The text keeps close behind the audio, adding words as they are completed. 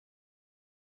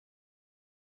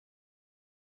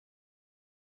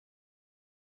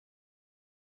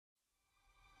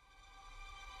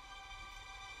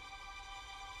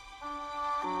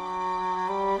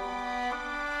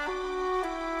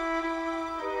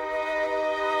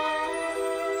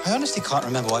I honestly can't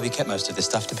remember why we kept most of this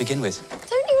stuff to begin with.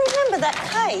 Don't you remember that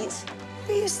kite?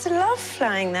 We used to love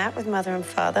flying that with Mother and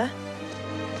Father.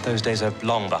 Those days are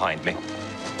long behind me.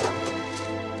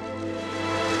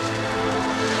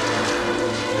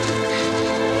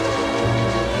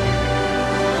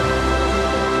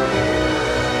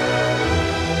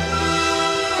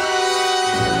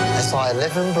 As I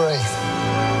live and breathe.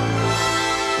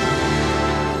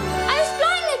 I was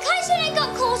flying the kite and it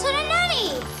got caught on a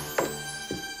nanny.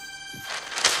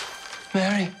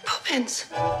 Mary, Poppins,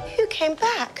 you came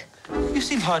back. you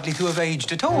seem hardly to have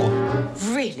aged at all.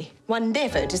 Really? One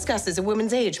never discusses a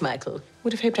woman's age, Michael.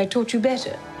 Would have hoped I taught you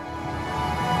better.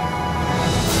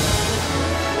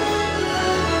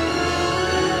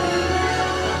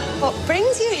 What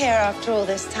brings you here after all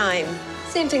this time?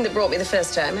 Same thing that brought me the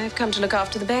first time. I've come to look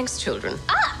after the bank's children.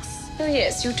 Us? Oh,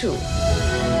 yes, you too.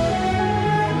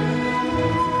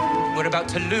 We're about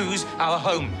to lose our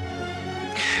home.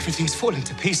 Everything's fallen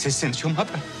to pieces since your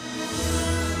mother.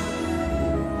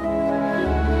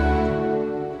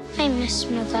 I miss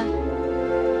Mother.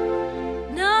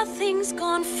 Nothing's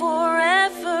gone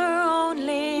forever,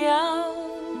 only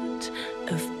out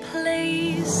of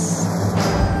place.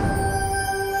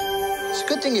 It's a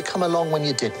good thing you come along when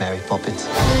you did, Mary Poppins.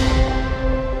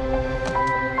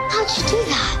 How'd you do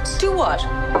that? Do what?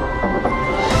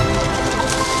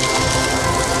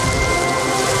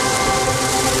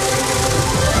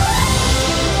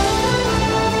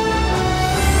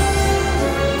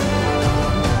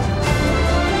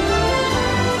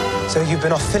 So you've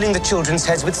been off filling the children's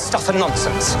heads with stuff and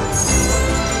nonsense.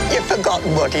 You've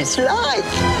forgotten what it's like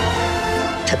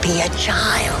to be a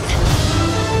child.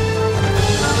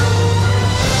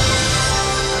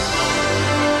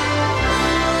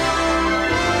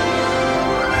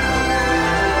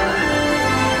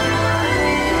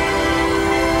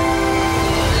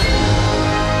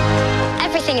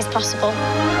 Everything is possible.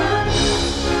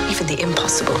 Even the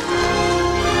impossible.